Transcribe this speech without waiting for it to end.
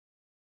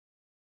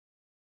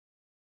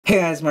Hey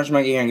guys, March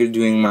Monkey here. I'm going to be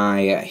doing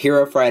my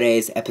Hero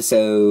Fridays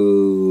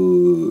episode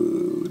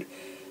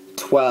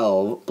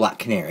 12, Black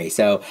Canary.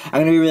 So, I'm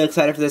going to be really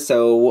excited for this,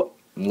 so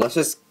let's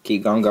just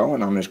keep on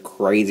going on this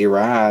crazy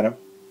ride.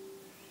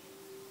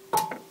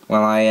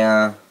 While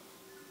I,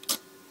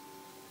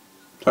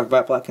 talk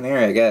about Black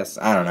Canary, I guess.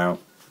 I don't know.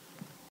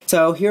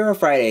 So, Hero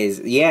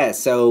Fridays. Yeah,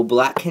 so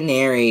Black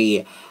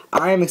Canary.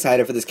 I'm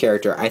excited for this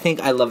character. I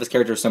think I love this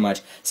character so much.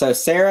 So,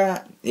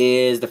 Sarah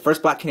is the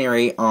first Black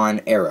Canary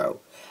on Arrow.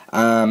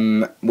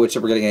 Which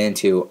we're going to get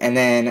into. And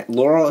then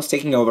Laurel is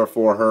taking over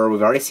for her.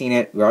 We've already seen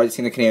it. We've already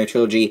seen the Canary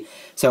trilogy.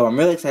 So I'm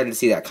really excited to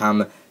see that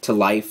come to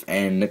life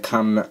and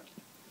come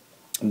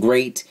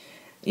great.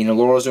 You know,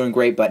 Laurel's doing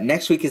great, but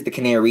next week is the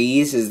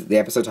Canaries, is the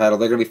episode title.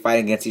 They're going to be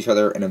fighting against each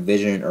other in a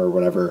vision or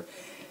whatever.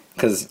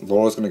 Because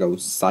Laurel's going to go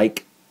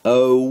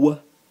psycho.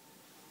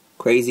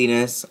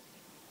 Craziness.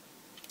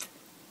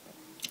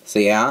 So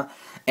yeah.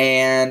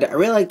 And I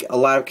really like a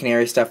lot of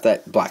Canary stuff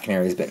that Black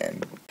Canary's been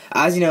in.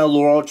 As you know,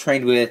 Laurel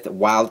trained with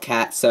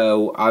Wildcat,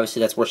 so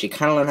obviously that's where she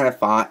kind of learned how to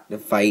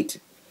fight.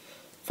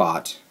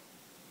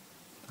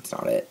 That's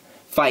not it.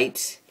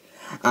 Fight.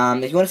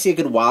 If you want to see a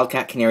good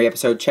Wildcat Canary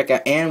episode, check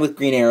out, and with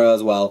Green Arrow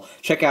as well,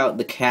 check out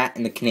The Cat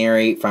and the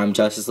Canary from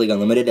Justice League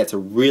Unlimited. That's a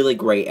really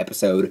great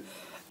episode.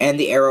 And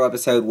the Arrow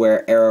episode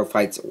where Arrow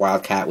fights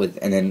Wildcat with,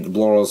 and then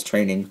Laurel's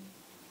training.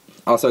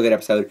 Also a good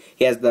episode.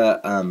 He has the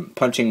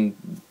punching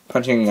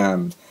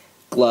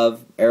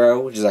glove arrow,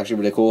 which is actually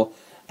really cool.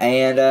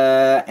 And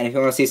if you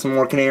want to see some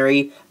more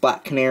Canary,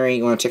 Black Canary,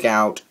 you want to check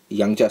out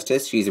Young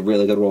Justice. She's a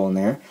really good role in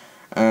there.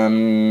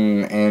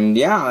 And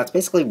yeah, that's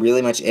basically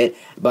really much it.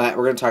 But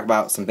we're going to talk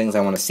about some things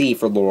I want to see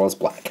for Laurel's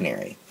Black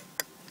Canary.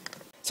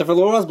 So for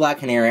Laurel's Black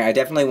Canary, I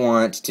definitely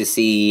want to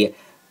see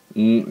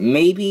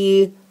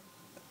maybe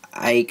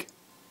a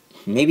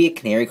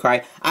Canary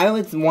Cry. I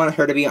would want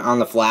her to be on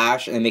the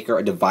Flash and make her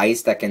a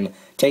device that can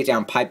take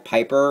down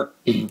Piper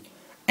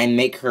and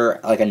make her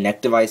like a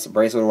neck device,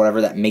 bracelet, or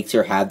whatever that makes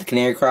her have the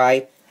Canary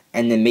Cry,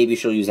 and then maybe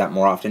she'll use that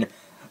more often.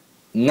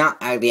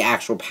 Not the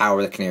actual power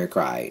of the Canary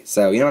Cry.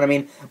 So, you know what I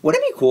mean?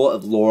 Wouldn't it be cool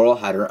if Laurel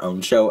had her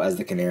own show as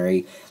the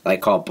Canary,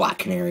 like called Black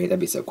Canary? That'd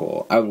be so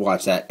cool. I would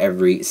watch that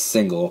every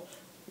single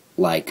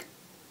week.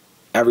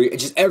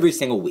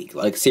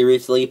 Like,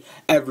 seriously,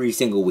 every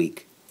single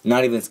week.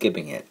 Not even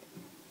skipping it.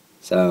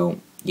 So,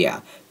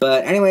 yeah.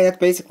 But anyway, that's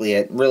basically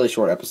it. Really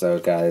short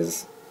episode,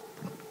 guys.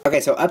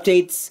 Okay, so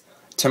updates.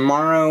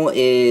 Tomorrow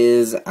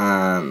is,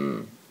 vlog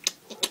on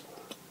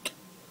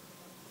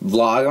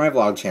my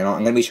vlog channel.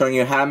 I'm going to be showing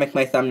you how to make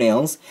my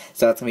thumbnails,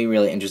 so that's going to be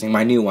really interesting.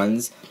 My new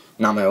ones,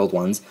 not my old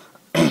ones,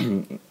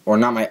 or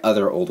not my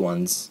other old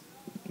ones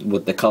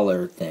with the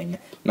color thing.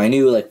 My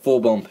new, like,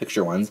 full-blown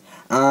picture ones.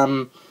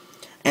 And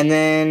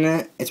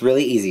then, it's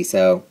really easy,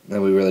 so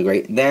that'll be really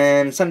great.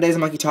 Then, some days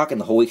of Monkey Talk,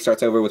 and the whole week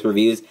starts over with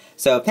reviews.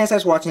 So, thanks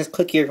guys for watching this.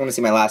 Click here if you want to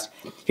see my last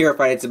Hero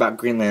Friday. It's about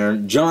Green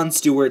Lantern. John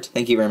Stewart,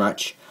 thank you very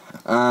much.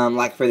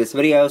 Like for this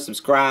video,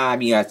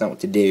 subscribe, you guys know what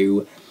to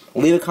do.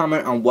 Leave a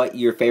comment on what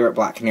your favorite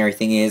Black Canary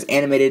thing is.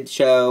 Animated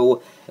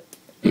show,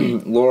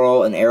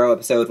 Laurel and Arrow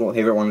episode, what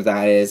favorite one of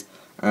that is.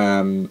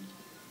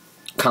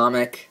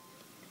 Comic,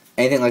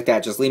 anything like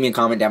that, just leave me a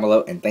comment down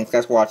below. And thanks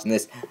guys for watching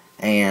this.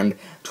 And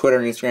Twitter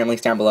and Instagram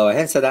links down below. I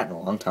haven't said that in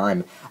a long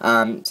time.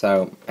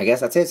 So, I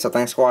guess that's it. So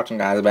thanks for watching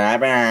guys.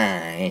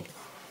 Bye-bye.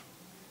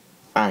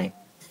 Bye.